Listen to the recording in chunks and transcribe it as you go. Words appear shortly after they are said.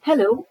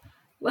Hello,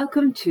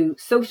 welcome to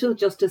Social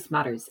Justice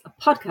Matters, a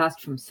podcast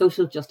from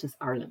Social Justice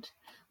Ireland.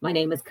 My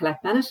name is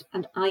Colette Bennett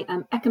and I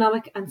am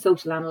Economic and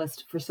Social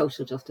Analyst for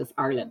Social Justice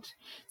Ireland.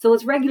 So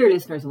as regular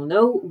listeners will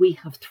know, we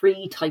have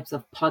three types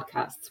of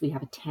podcasts. We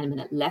have a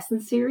 10-minute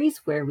lesson series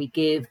where we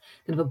give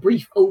kind of a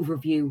brief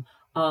overview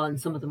on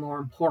some of the more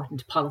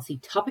important policy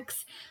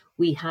topics.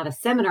 We have a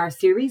seminar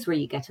series where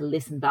you get to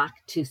listen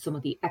back to some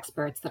of the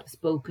experts that have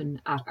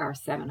spoken at our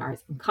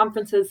seminars and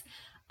conferences.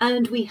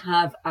 And we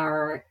have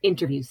our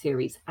interview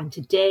series, and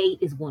today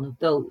is one of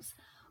those.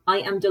 I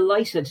am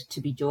delighted to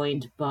be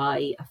joined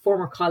by a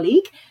former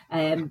colleague,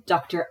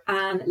 Dr.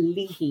 Anne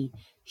Leahy.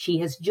 She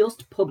has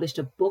just published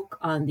a book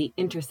on the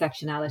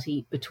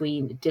intersectionality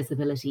between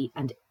disability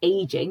and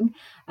ageing.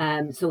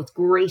 So it's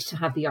great to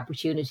have the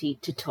opportunity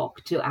to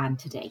talk to Anne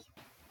today.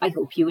 I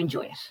hope you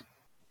enjoy it.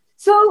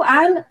 So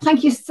Anne,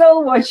 thank you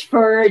so much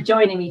for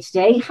joining me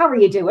today. How are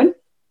you doing?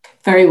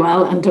 Very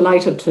well, and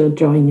delighted to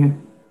join you.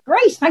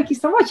 Great, thank you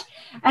so much.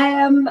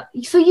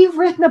 So you've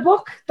written a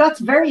book that's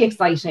very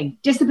exciting,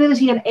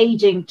 Disability and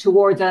Ageing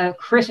Towards a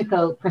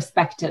Critical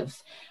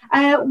Perspective.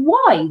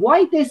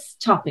 Why this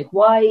topic?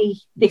 Why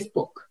this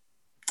book?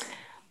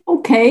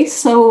 Okay,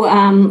 so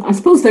I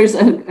suppose there's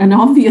an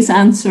obvious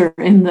answer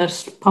in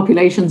that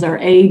populations are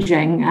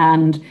aging,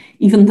 and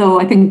even though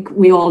I think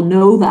we all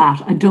know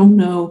that, I don't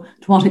know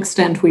to what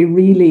extent we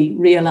really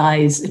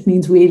realise it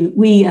means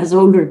we as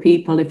older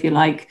people, if you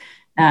like,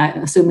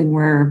 assuming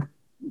we're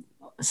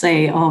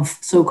say of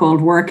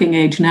so-called working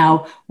age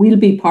now, we'll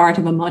be part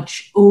of a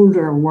much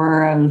older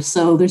world.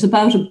 So there's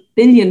about 1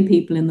 billion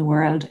people in the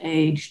world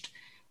aged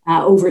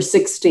over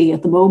 60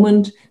 at the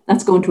moment.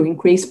 That's going to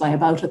increase by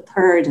about a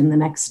third in the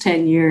next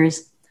 10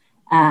 years,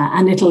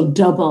 and it'll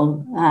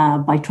double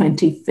by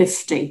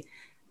 2050.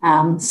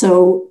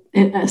 So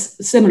a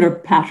similar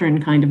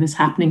pattern kind of is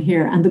happening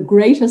here. And the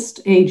greatest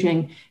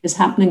aging is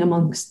happening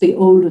amongst the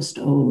oldest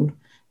old.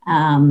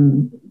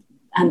 And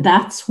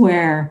that's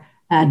where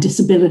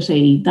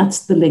disability,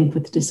 that's the link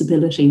with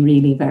disability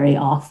really very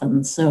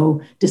often.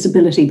 So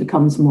disability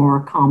becomes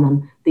more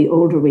common the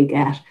older we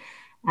get.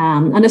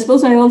 And I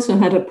suppose I also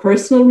had a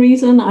personal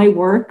reason. I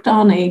worked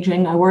on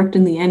aging. I worked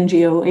in the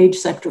NGO age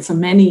sector for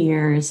many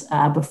years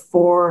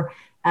before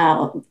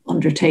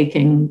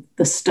undertaking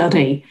the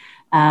study.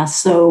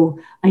 So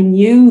I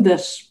knew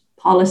that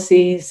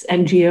policies,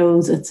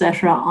 NGOs,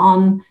 etc.,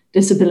 on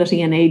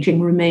disability and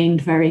aging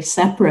remained very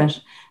separate.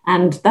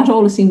 And that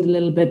always seemed a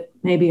little bit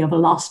maybe of a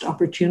lost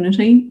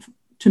opportunity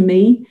to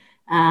me,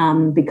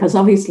 because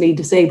obviously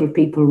disabled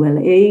people will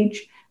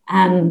age,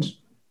 and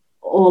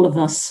all of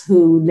us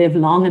who live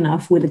long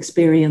enough will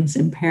experience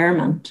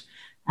impairment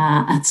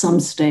at some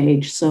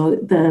stage. So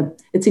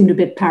it seemed a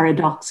bit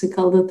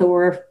paradoxical that there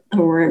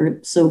were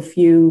so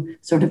few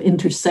sort of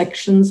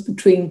intersections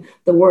between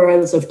the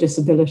worlds of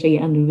disability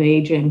and of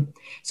aging.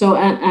 So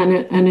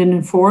an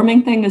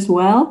informing thing as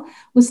well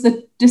was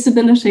that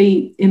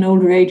disability in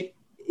older age,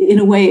 in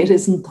a way, it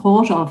isn't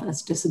thought of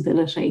as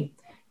disability.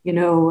 You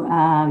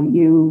know,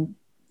 you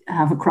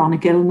have a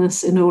chronic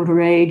illness in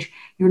older age,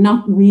 you're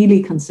not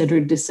really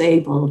considered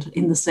disabled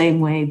in the same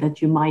way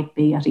that you might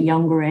be at a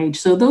younger age.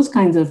 So those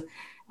kinds of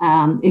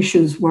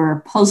issues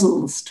were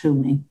puzzles to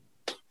me.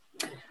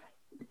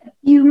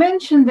 You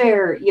mentioned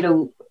there, you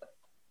know,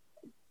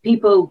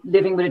 people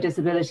living with a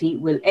disability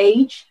will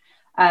age.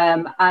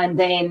 And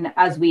then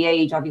as we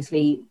age,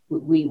 obviously,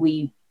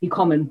 we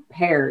become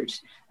impaired.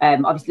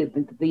 Obviously,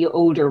 the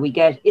older we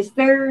get. Is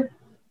there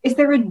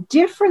a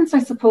difference, I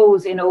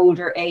suppose, in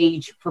older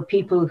age for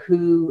people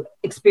who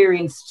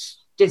experienced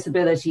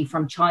disability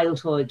from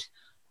childhood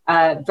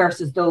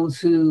versus those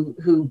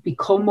who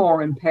become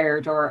more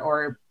impaired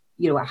or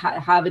you know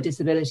have a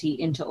disability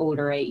into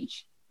older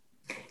age?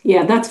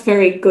 Yeah, that's a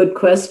very good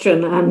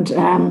question. And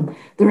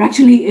there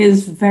actually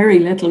is very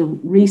little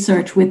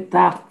research with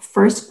that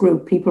first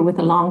group, people with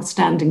a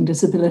long-standing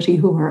disability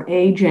who are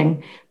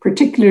aging,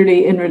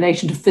 particularly in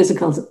relation to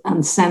physical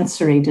and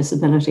sensory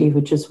disability,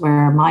 which is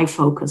where my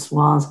focus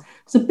was.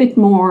 It's a bit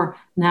more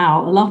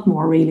now, a lot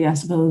more really, I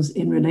suppose,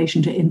 in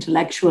relation to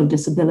intellectual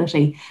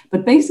disability.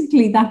 But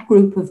basically that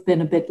group have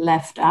been a bit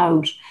left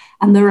out.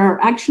 And there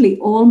are actually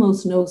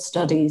almost no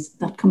studies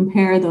that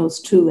compare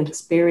those two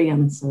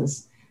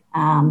experiences.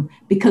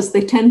 Because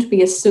they tend to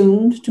be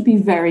assumed to be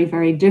very,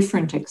 very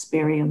different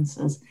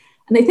experiences.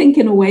 And I think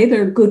in a way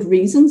there are good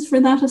reasons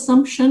for that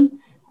assumption.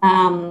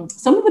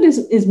 Some of it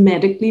is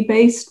medically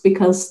based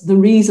because the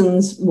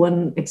reasons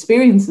one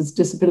experiences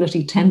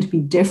disability tend to be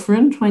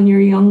different when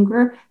you're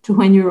younger to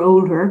when you're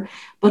older.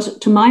 But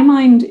to my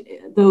mind,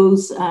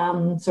 those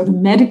sort of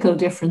medical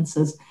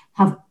differences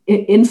have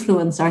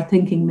influenced our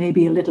thinking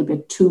maybe a little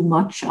bit too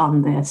much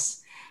on this.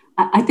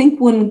 I think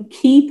one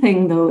key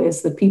thing, though,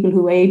 is that people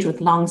who age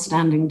with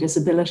long-standing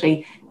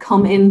disability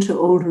come into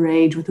older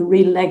age with a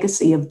real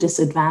legacy of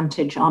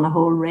disadvantage on a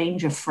whole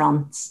range of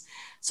fronts.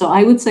 So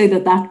I would say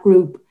that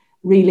group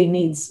really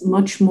needs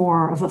much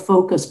more of a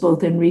focus,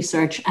 both in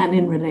research and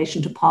in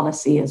relation to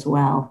policy as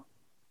well.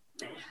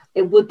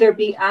 Would there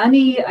be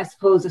any, I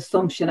suppose,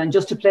 assumption, and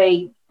just to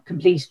play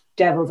complete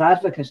devil's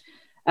advocate,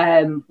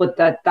 But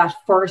that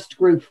first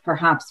group,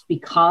 perhaps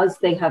because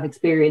they have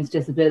experienced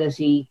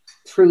disability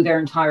through their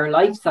entire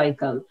life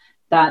cycle,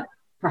 that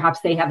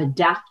perhaps they have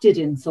adapted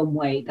in some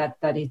way, that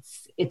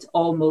it's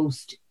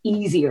almost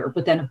easier.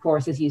 But then, of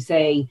course, as you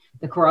say,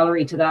 the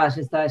corollary to that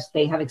is that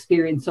they have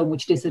experienced so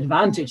much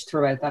disadvantage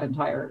throughout that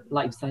entire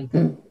life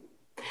cycle.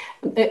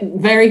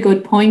 Very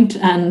good point,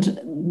 and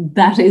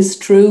that is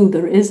true.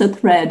 There is a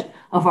thread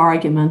of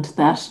argument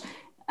that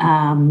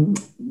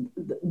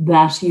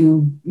that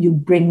you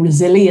bring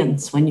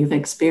resilience when you've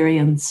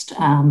experienced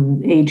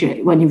age,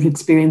 when you've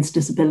experienced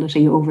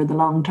disability over the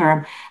long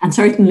term. And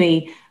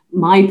certainly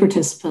my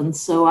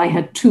participants, so I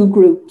had two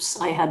groups.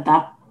 I had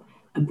a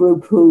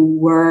group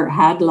who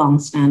had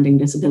long-standing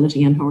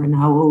disability and who are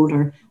now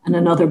older, and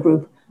another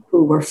group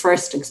who were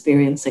first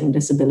experiencing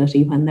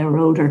disability when they were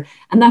older.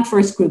 And that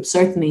first group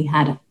certainly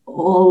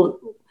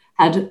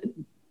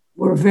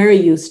were very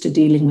used to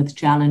dealing with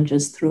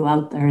challenges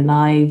throughout their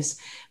lives.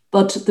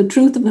 But the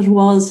truth of it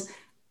was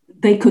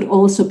they could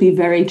also be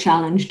very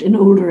challenged in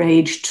older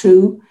age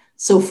too.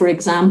 So for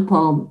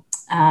example,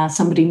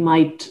 somebody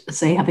might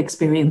say have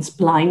experienced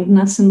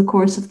blindness in the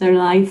course of their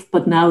life,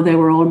 but now they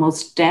were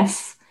almost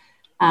deaf.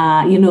 There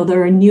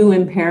are new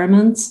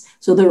impairments.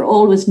 So there are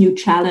always new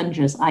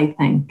challenges, I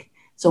think.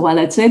 So while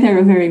I'd say they're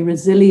a very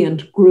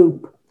resilient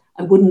group,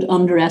 I wouldn't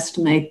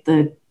underestimate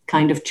the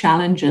kind of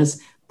challenges,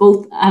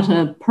 both at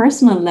a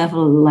personal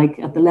level, like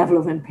at the level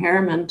of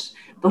impairment,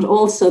 but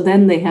also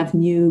then they have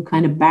new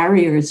kind of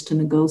barriers to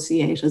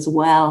negotiate as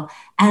well.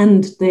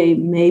 And they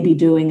may be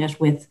doing it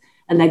with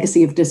a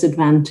legacy of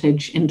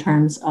disadvantage in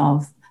terms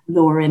of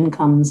lower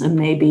incomes and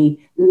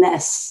maybe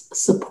less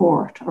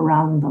support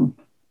around them.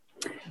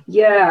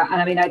 Yeah,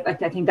 and I mean, I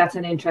think that's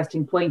an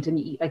interesting point. And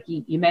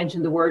you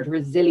mentioned the word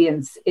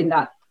resilience in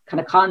that kind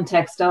of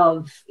context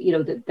of,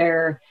 that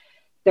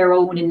their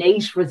own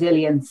innate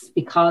resilience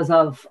because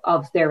of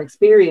their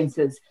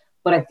experiences.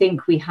 But I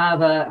think we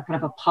have a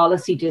kind of a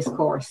policy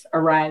discourse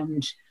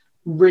around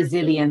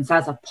resilience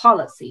as a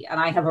policy. And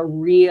I have a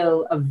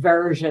real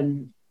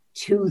aversion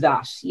to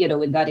that,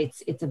 in that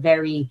it's a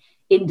very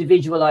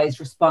individualized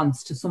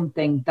response to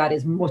something that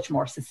is much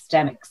more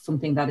systemic,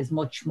 something that is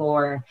much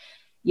more,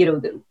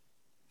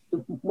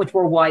 much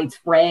more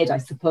widespread, I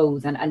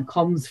suppose, and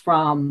comes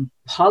from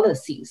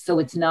policies. So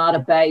it's not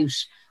about,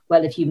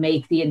 well, if you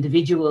make the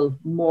individual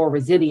more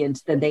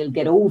resilient, then they'll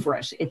get over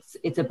it.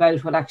 It's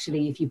about, well,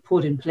 actually, if you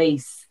put in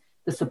place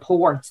the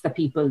supports that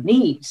people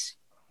need,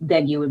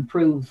 then you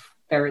improve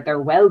their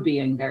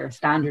well-being, their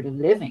standard of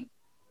living.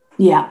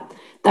 Yeah,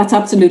 that's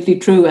absolutely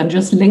true. And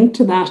just linked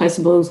to that, I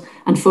suppose,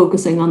 and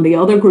focusing on the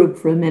other group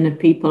for a minute,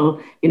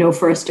 people,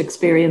 first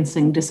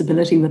experiencing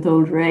disability with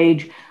older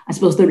age, I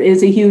suppose there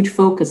is a huge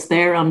focus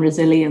there on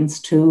resilience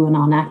too, and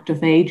on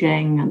active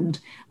aging and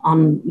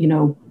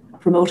on,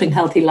 promoting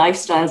healthy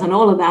lifestyles. And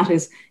all of that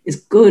is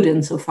good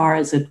insofar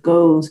as it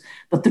goes.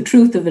 But the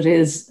truth of it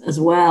is as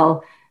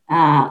well,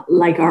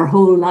 like our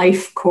whole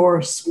life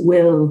course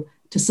will,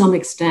 to some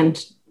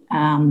extent,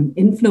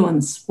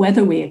 influence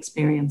whether we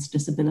experience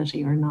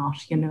disability or not.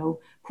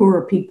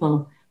 Poorer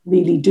people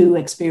really do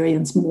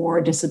experience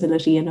more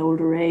disability in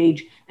older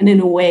age, and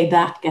in a way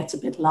that gets a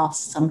bit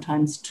lost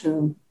sometimes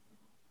too.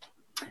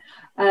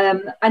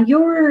 And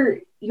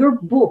your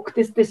book,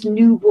 this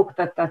new book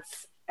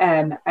that's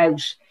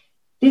out,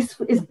 this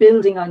is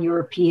building on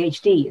your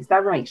PhD, is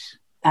that right?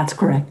 That's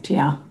correct,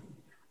 yeah.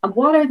 And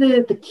what are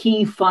the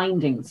key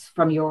findings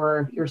from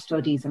your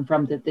studies and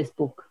from this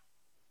book?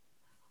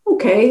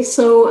 Okay,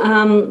 so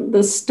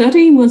the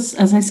study was,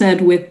 as I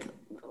said, with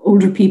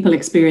older people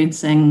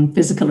experiencing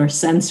physical or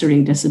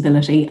sensory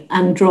disability,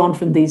 and drawn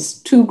from these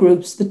two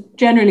groups that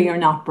generally are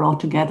not brought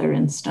together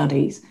in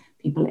studies: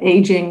 people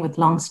aging with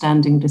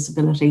long-standing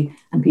disability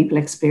and people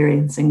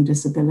experiencing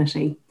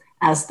disability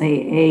as they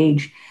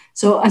age.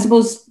 So I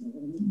suppose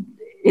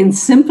in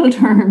simple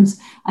terms,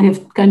 I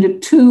have kind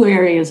of two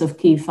areas of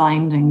key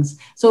findings.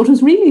 So it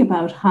was really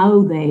about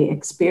how they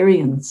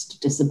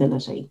experienced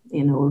disability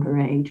in older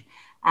age.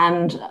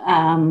 And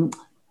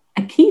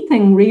a key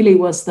thing really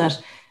was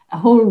that a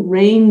whole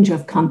range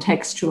of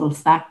contextual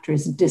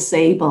factors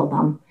disable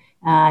them.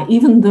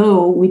 Even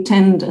though we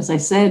tend, as I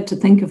said, to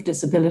think of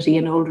disability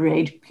in older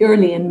age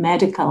purely in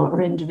medical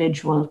or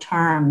individual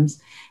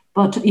terms.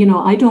 But,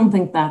 I don't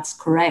think that's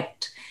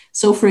correct.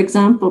 So, for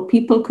example,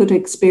 people could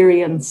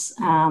experience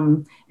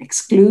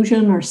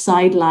exclusion or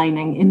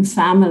sidelining in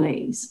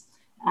families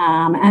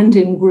and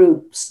in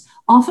groups.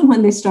 Often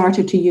when they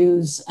started to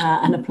use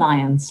an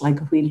appliance like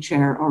a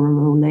wheelchair or a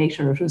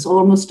rollator, it was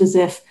almost as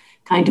if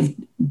kind of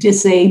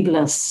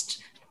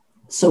disablest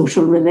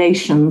social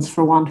relations,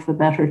 for want of a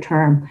better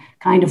term,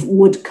 kind of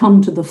would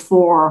come to the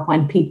fore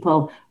when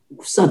people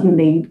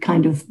suddenly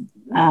kind of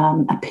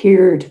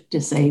appeared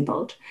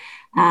disabled.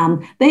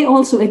 They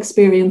also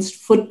experienced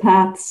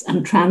footpaths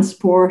and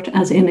transport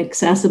as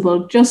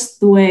inaccessible,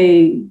 just the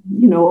way,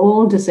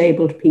 all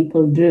disabled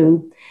people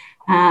do.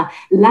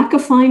 Lack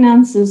of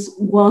finances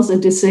was a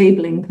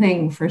disabling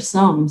thing for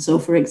some. So,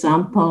 for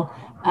example,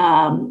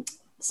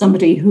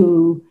 somebody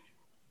who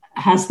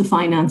has the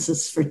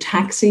finances for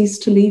taxis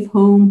to leave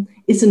home,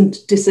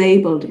 isn't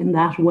disabled in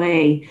that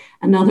way.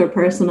 Another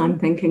person I'm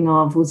thinking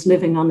of was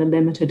living on a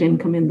limited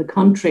income in the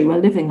country, well,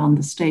 living on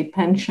the state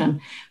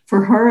pension.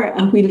 For her,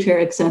 a wheelchair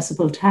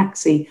accessible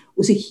taxi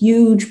was a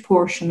huge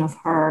portion of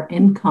her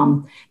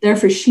income.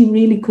 Therefore, she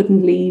really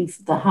couldn't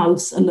leave the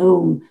house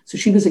alone. So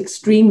she was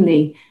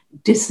extremely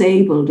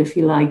disabled, if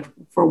you like,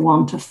 for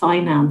want of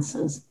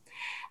finances.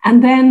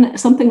 And then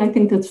something I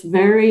think that's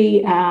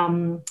very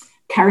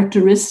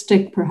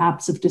characteristic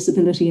perhaps of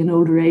disability in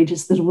older age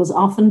is that it was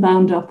often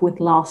bound up with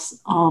loss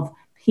of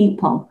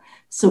people.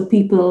 So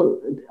people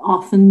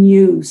often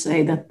knew,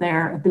 say, that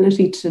their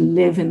ability to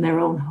live in their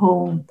own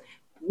home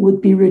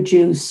would be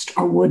reduced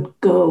or would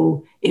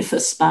go if a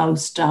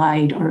spouse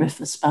died or if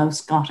a spouse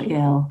got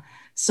ill.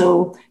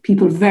 So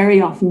people very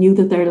often knew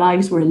that their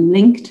lives were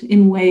linked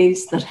in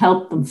ways that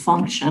helped them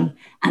function,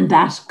 and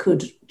that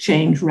could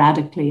change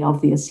radically,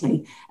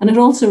 obviously. And it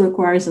also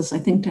requires us, I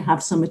think, to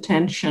have some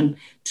attention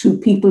to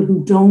people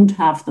who don't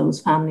have those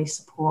family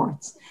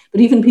supports.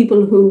 But even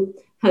people who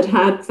had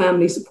had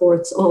family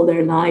supports all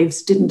their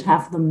lives didn't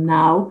have them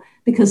now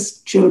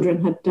because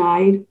children had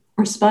died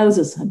or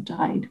spouses had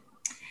died.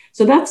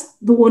 So that's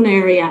the one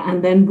area.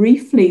 And then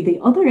briefly, the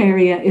other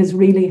area is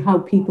really how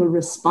people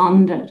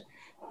responded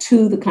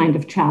to the kind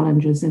of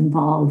challenges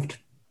involved.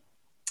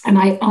 And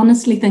I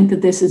honestly think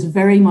that this is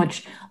very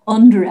much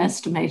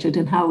underestimated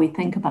in how we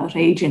think about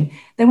aging.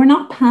 They were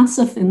not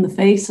passive in the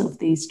face of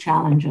these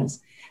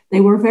challenges. They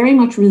were very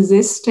much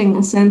resisting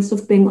a sense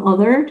of being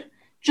othered,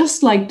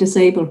 just like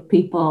disabled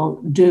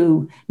people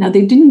do. Now,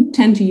 they didn't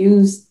tend to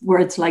use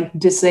words like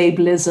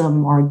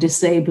disablism or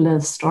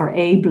disablist or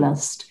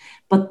ableist,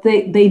 but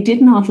they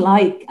did not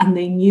like, and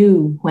they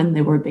knew when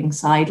they were being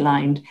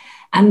sidelined.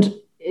 And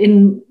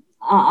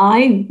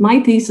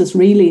my thesis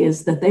really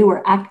is that they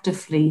were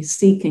actively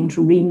seeking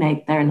to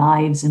remake their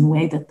lives in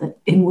ways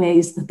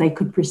that they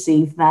could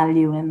perceive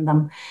value in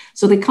them.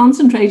 So they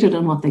concentrated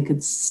on what they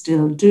could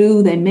still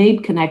do. They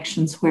made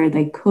connections where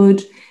they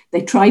could.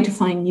 They tried to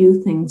find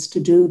new things to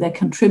do. They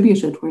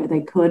contributed where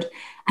they could.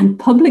 And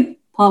public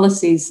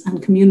policies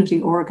and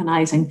community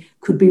organizing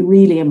could be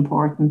really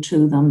important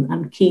to them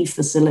and key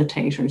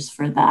facilitators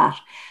for that.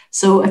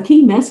 So a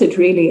key message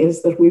really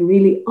is that we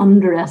really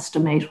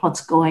underestimate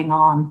what's going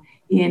on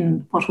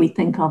in what we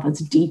think of as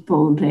deep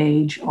old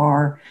age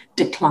or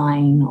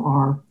decline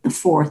or the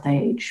fourth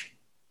age.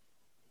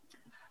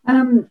 I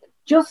know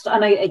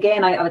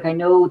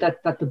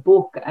that the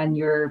book and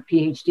your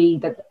PhD,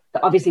 that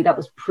obviously that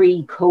was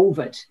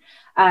pre-COVID.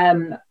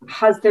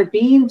 Has there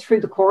been,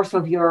 through the course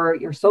of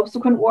your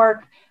subsequent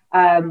work,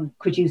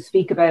 could you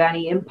speak about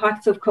any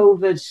impacts of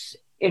COVID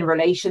in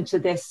relation to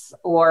this,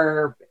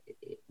 or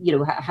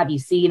have you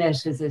seen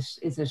it? Is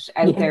it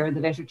out there in the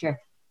literature?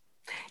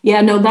 Yeah,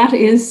 no, that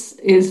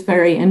is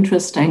very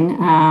interesting.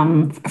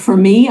 For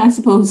me, I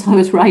suppose I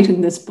was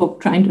writing this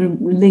book trying to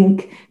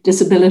link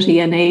disability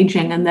and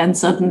aging, and then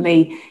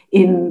suddenly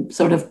in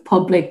sort of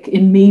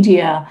in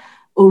media,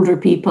 older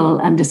people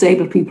and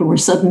disabled people were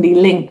suddenly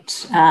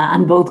linked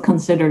and both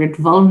considered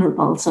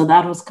vulnerable. So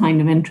that was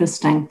kind of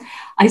interesting.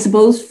 I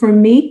suppose for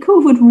me,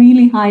 COVID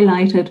really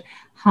highlighted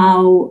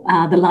how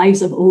the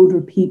lives of older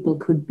people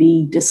could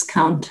be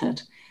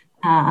discounted.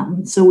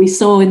 So we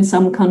saw in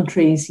some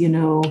countries,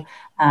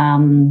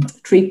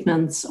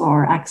 treatments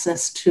or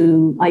access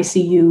to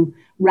ICU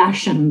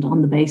rationed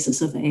on the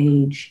basis of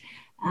age.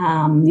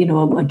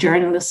 A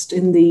journalist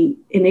in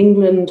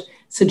England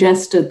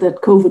suggested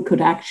that COVID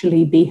could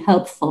actually be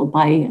helpful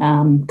by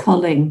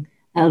culling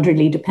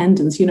elderly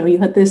dependents. You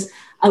had this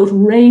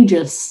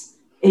outrageous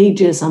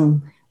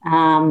ageism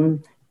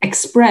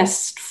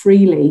expressed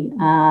freely.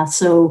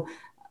 So,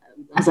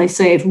 as I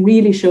say, it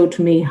really showed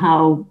to me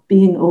how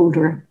being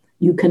older,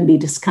 you can be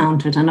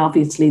discounted. And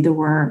obviously there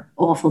were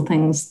awful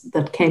things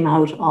that came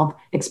out of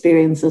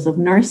experiences of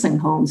nursing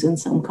homes in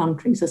some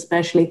countries,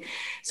 especially.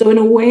 So in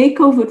a way,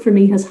 COVID for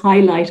me has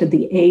highlighted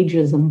the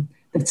ageism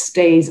that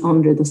stays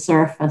under the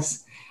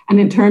surface. And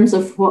in terms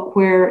of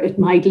where it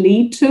might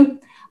lead to,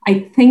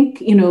 I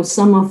think,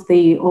 some of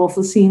the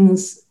awful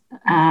scenes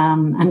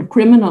and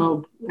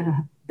criminal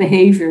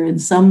behavior in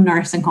some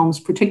nursing homes,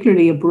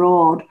 particularly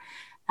abroad,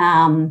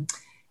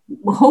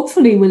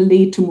 hopefully will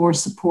lead to more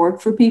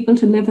support for people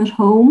to live at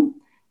home.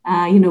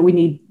 We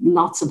need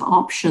lots of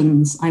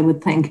options, I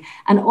would think.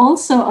 And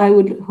also I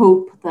would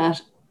hope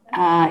that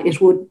it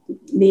would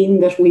mean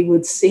that we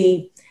would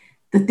see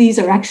that these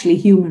are actually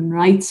human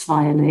rights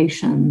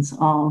violations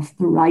of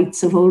the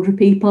rights of older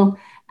people,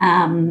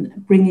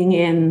 bringing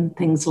in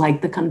things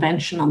like the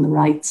Convention on the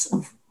Rights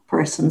of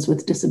Persons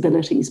with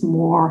Disabilities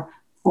more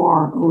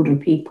for older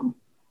people.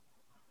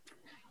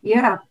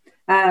 Yeah.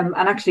 And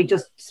actually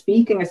just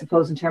speaking, I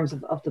suppose, in terms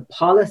of the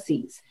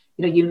policies,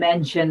 you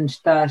mentioned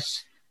that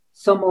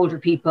some older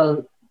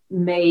people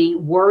may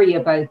worry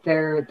about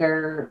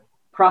their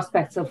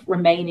prospects of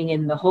remaining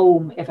in the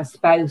home if a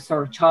spouse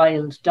or a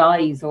child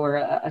dies or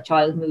a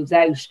child moves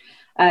out.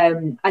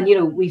 And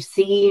we've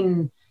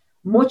seen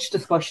much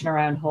discussion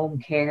around home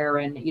care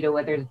and, you know,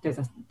 whether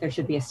there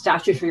should be a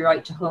statutory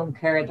right to home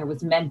care. There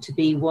was meant to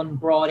be one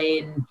brought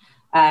in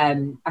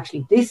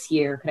actually this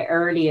year, kind of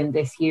early in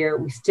this year.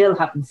 We still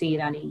haven't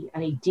seen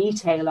any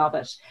detail of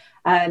it.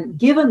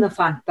 Given the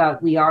fact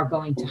that we are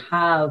going to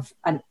have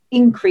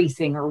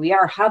we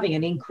are having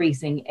an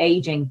increasing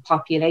aging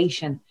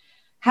population,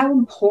 how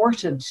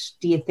important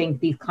do you think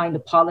these kind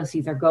of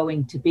policies are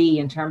going to be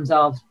in terms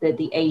of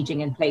the aging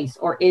in place?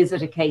 Or is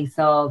it a case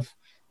of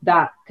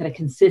that kind of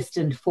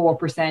consistent 4%,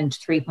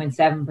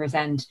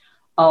 3.7%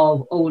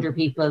 of older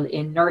people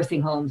in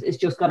nursing homes is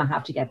just going to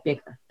have to get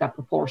bigger? That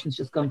proportion is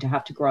just going to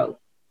have to grow.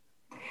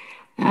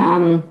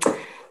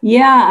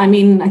 Yeah, I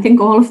mean, I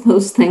think all of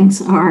those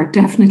things are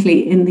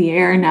definitely in the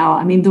air now.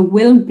 I mean, there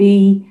will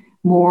be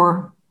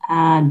more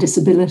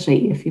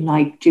disability, if you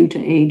like, due to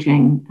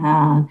aging.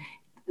 And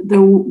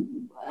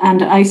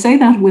I say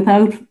that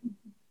without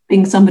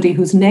being somebody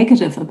who's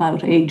negative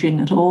about aging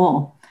at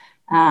all.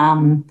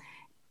 And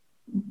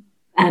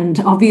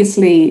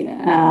obviously,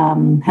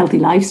 healthy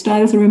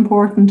lifestyles are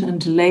important, and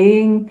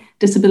delaying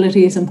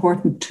disability is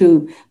important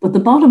too. But the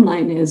bottom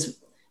line is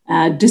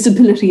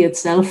disability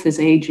itself is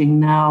aging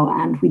now,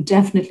 and we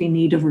definitely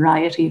need a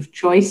variety of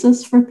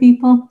choices for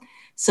people.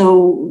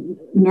 So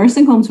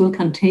nursing homes will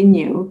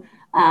continue,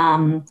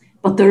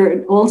 but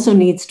there also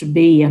needs to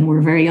be, and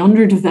we're very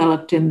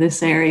underdeveloped in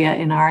this area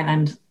in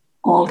Ireland,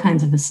 all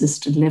kinds of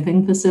assisted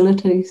living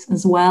facilities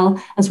as well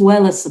as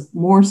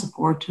more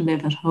support to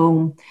live at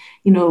home.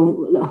 You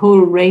know, a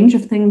whole range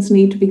of things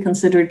need to be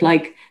considered,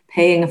 like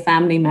paying a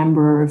family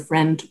member or a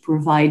friend to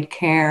provide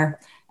care,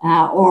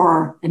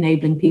 or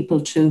enabling people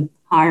to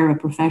hire a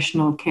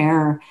professional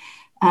carer.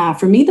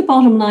 For me, the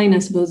bottom line, I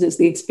suppose, is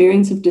the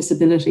experience of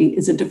disability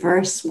is a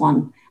diverse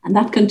one, and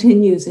that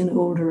continues in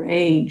older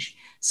age.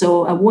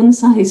 So a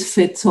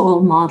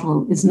one-size-fits-all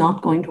model is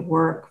not going to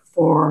work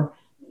for,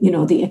 you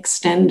know, the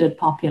extended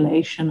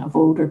population of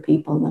older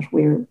people that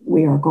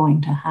we are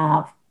going to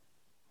have.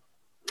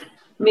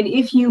 I mean,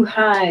 if you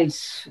had,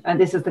 and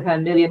this is the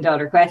kind of $1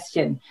 million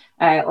question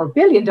or $1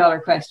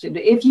 billion question,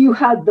 if you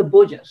had the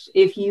budget,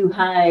 if you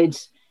had,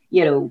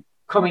 you know,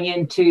 coming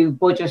into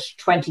budget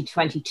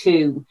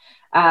 2022,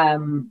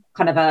 kind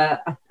of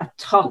a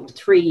top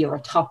 3 or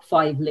a top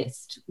 5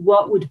 list,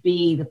 what would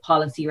be the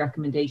policy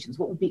recommendations?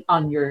 What would be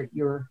on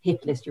your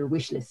hit list, your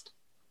wish list?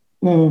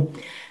 Well,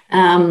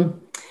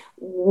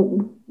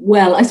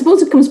 I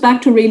suppose it comes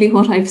back to really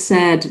what I've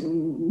said,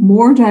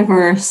 more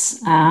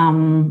diverse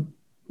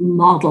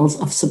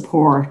models of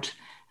support,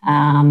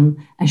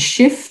 a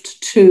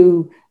shift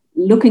to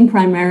looking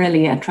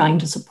primarily at trying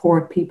to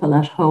support people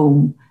at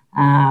home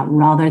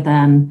rather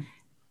than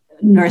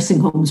nursing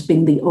homes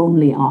being the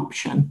only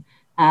option.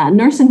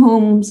 Nursing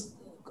homes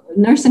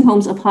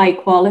of high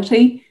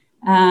quality,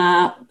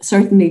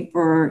 certainly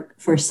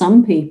for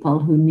some people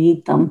who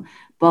need them,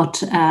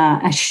 but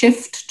a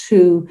shift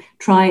to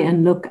try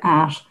and look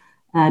at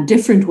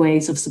different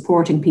ways of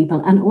supporting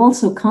people, and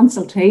also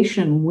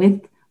consultation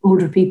with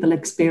older people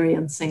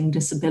experiencing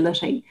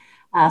disability,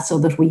 so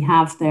that we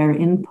have their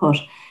input.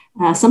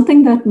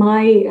 Something that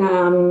my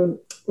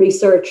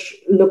research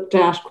looked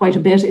at quite a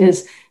bit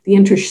is the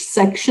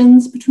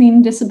intersections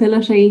between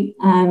disability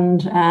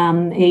and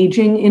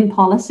aging in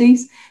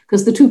policies,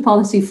 because the two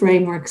policy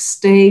frameworks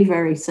stay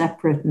very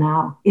separate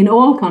now in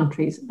all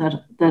countries,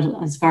 that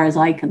as far as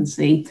I can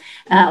see,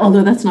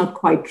 although that's not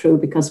quite true,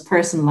 because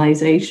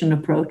personalization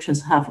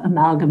approaches have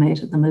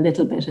amalgamated them a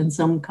little bit in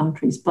some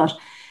countries.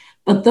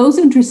 But those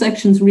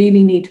intersections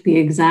really need to be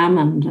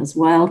examined as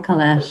well,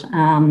 Colette,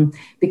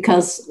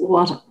 because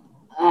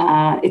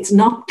it's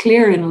not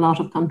clear in a lot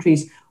of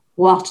countries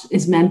what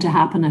is meant to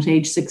happen at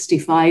age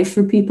 65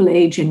 for people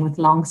aging with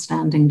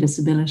long-standing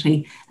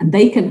disability. And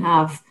they can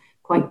have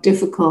quite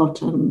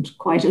difficult and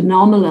quite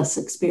anomalous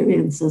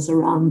experiences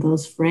around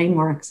those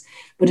frameworks.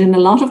 But in a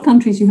lot of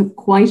countries, you have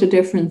quite a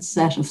different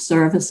set of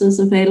services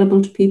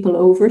available to people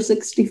over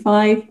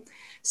 65.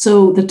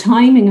 So the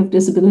timing of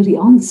disability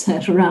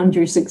onset around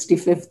your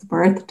 65th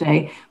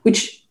birthday,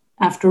 which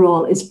after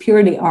all is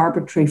purely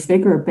arbitrary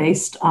figure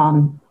based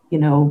on, you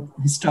know,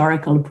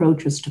 historical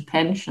approaches to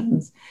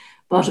pensions.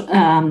 But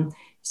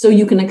so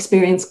you can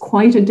experience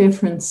quite a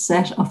different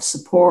set of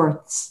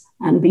supports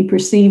and be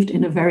perceived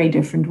in a very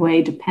different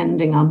way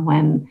depending on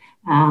when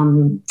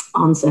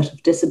onset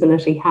of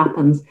disability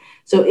happens.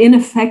 So in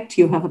effect,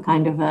 you have a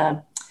kind of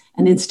an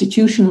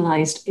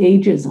institutionalized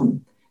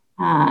ageism.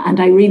 And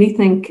I really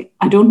think,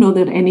 I don't know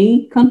that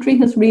any country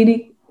has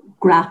really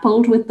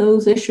grappled with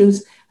those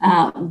issues,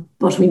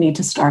 but we need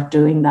to start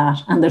doing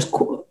that. And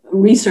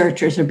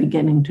researchers are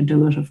beginning to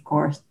do it, of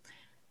course.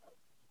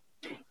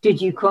 Did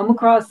you come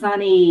across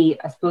any,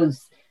 I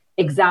suppose,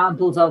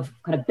 examples of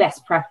kind of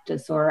best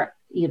practice or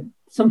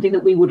something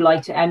that we would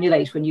like to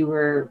emulate when you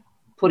were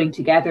putting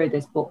together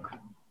this book?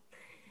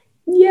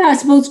 Yeah, I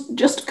suppose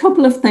just a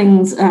couple of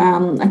things.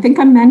 I think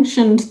I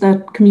mentioned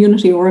that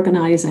community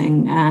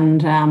organising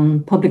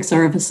and public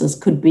services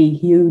could be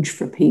huge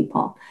for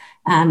people.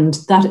 And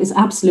that is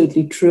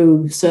absolutely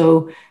true.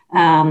 So,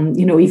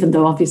 even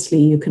though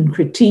obviously you can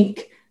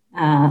critique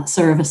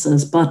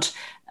services, but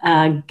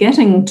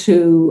getting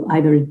to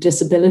either a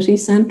disability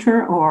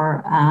centre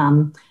or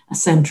a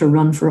centre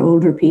run for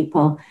older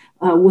people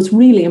was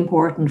really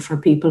important for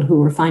people who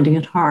were finding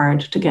it hard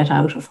to get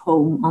out of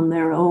home on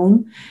their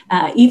own.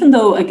 Even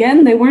though,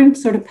 again, they weren't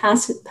sort of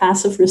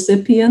passive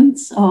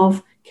recipients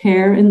of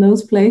care in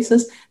those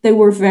places, they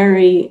were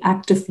very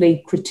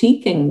actively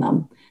critiquing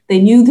them.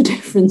 They knew the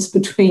difference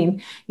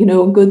between,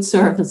 a good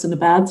service and a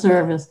bad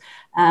service.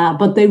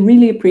 But they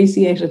really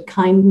appreciated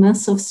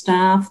kindness of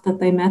staff that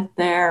they met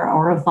there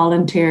or of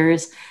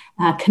volunteers,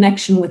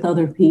 connection with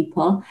other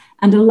people.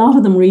 And a lot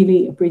of them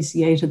really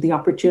appreciated the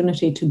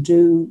opportunity to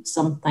do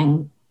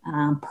something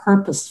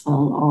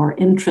purposeful or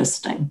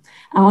interesting.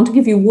 I want to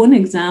give you one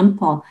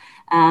example.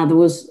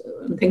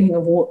 I'm thinking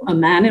of a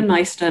man in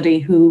my study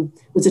who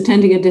was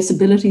attending a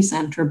disability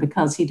centre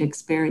because he'd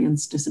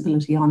experienced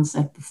disability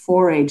onset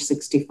before age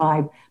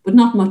 65, but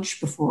not much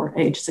before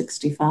age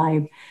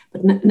 65.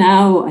 But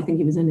now, I think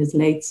he was in his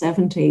late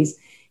 70s,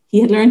 he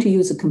had learned to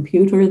use a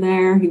computer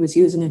there. He was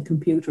using a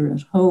computer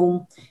at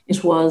home.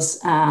 It was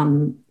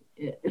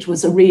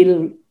a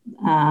real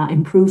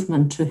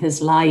improvement to his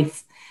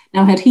life.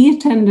 Now, had he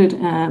attended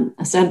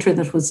a centre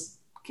that was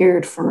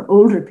geared for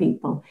older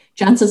people,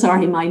 chances are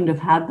he mightn't have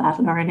had that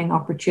learning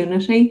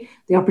opportunity.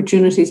 The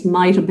opportunities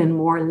might have been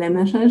more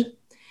limited.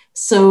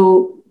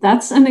 So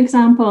that's an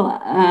example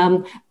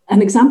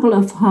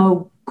of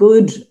how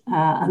good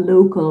a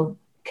local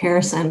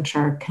care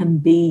centre can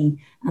be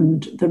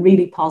and the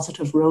really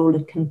positive role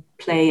it can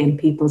play in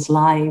people's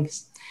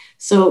lives.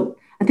 So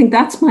I think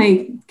that's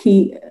my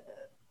key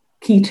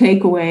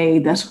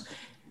takeaway, that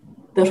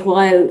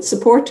while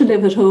support to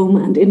live at home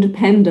and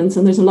independence,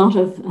 and there's a lot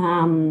of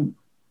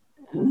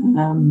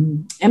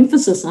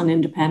emphasis on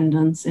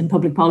independence in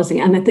public policy.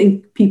 And I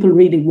think people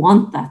really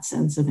want that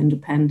sense of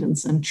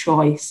independence and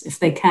choice, if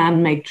they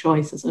can make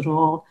choices at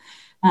all.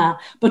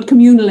 But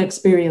communal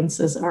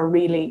experiences are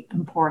really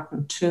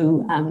important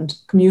too, and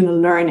communal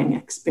learning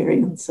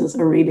experiences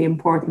are really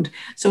important.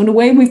 So in a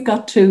way, we've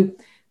got to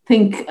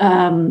think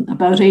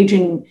about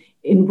aging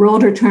in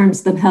broader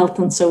terms than health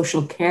and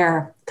social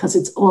care, because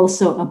it's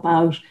also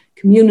about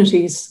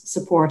communities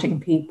supporting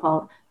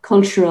people,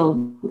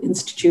 cultural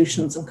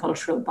institutions and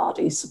cultural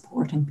bodies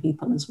supporting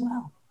people as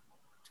well.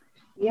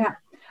 Yeah,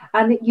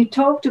 and you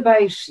talked about,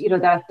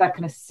 that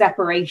kind of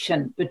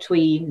separation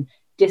between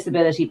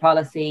disability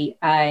policy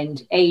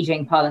and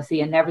aging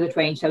policy, and never the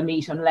twain shall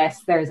meet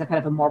unless there's a kind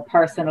of a more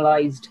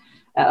personalised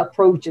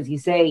approach, as you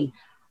say.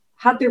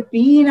 Had there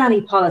been any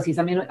policies?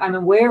 I mean, I'm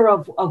aware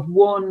of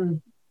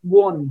one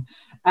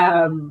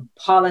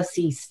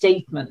policy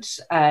statement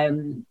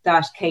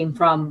that came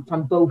from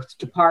both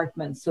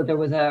departments. So there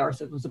was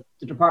the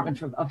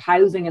Department of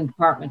Housing and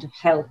Department of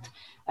Health,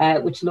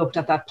 which looked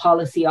at that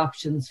policy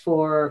options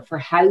for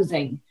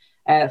housing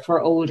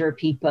for older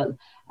people.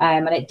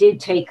 And it did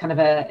take kind of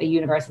a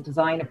universal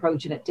design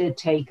approach, and it did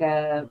take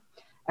a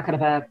kind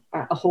of a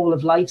whole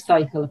of life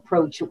cycle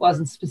approach. It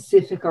wasn't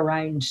specific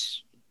around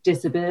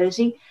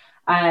disability.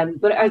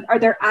 But are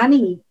there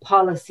any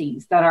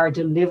policies that are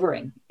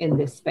delivering in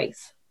this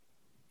space?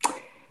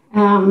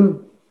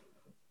 For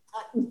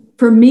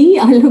me,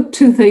 I look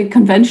to the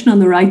Convention on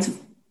the Rights of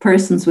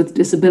Persons with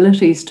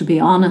Disabilities, to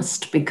be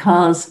honest,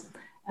 because,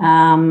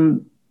 at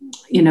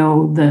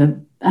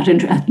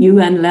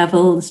UN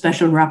level, the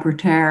Special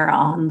Rapporteur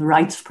on the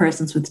Rights of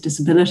Persons with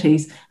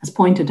Disabilities has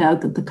pointed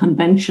out that the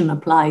Convention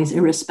applies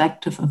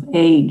irrespective of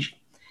age.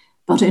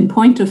 But in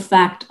point of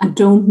fact, I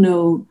don't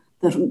know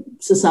that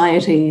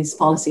societies,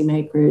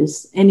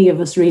 policymakers, any of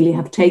us really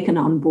have taken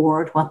on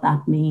board what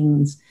that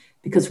means,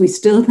 because we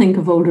still think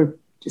of older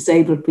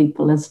disabled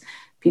people as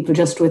people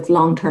just with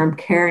long-term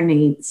care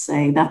needs,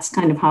 say. That's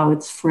kind of how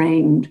it's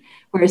framed.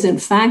 Whereas in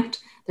fact,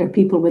 they're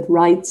people with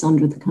rights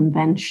under the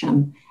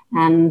Convention.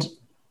 And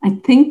I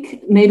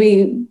think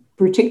maybe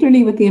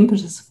particularly with the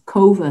impetus of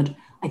COVID,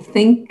 I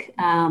think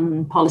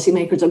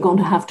policymakers are going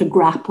to have to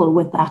grapple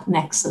with that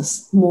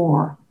nexus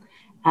more.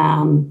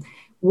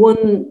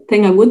 One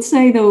thing I would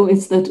say, though,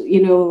 is that,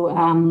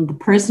 the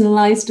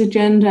personalised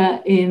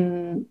agenda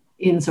in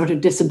sort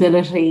of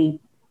disability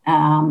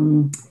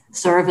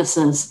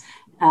services,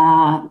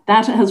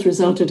 that has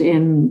resulted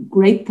in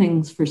great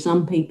things for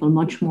some people,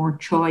 much more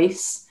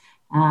choice.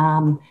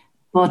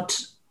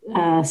 But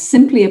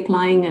simply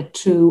applying it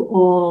to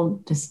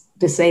all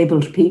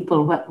disabled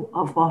people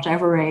of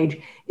whatever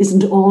age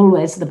isn't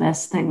always the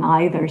best thing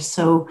either.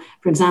 So,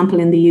 for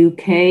example, in the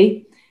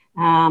UK,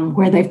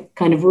 where they've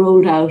kind of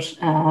rolled out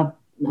a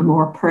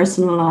more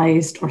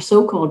personalised or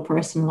so-called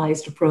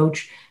personalised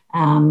approach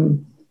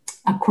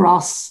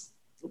across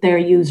their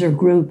user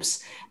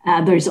groups.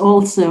 There's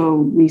also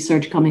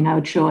research coming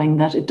out showing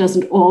that it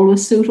doesn't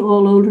always suit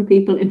all older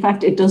people. In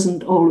fact, it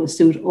doesn't always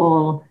suit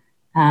all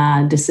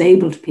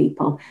disabled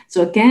people.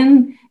 So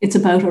again, it's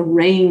about a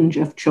range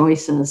of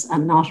choices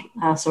and not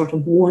a sort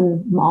of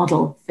one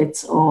model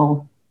fits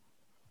all.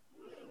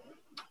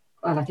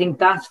 Well, I think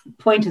that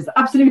point has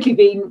absolutely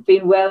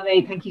been well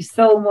made. Thank you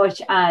so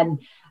much, Anne.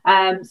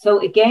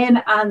 So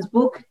again, Anne's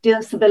book,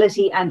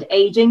 Disability and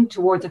Aging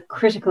Towards a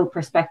Critical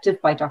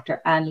Perspective by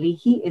Dr. Anne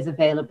Leahy is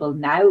available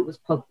now.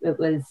 It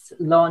was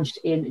launched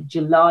in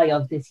July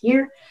of this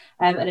year,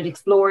 and it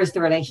explores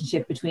the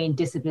relationship between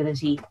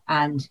disability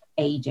and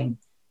aging.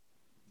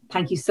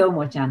 Thank you so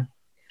much, Anne.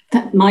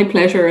 My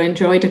pleasure. I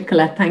enjoyed it,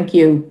 Colette. Thank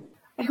you.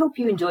 I hope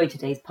you enjoyed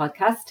today's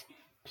podcast.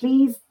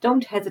 Please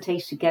don't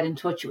hesitate to get in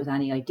touch with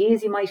any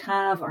ideas you might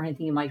have or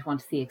anything you might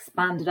want to see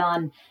expanded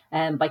on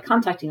by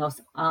contacting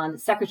us on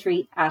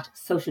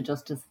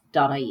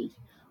secretary@socialjustice.ie.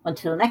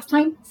 Until next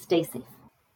time, stay safe.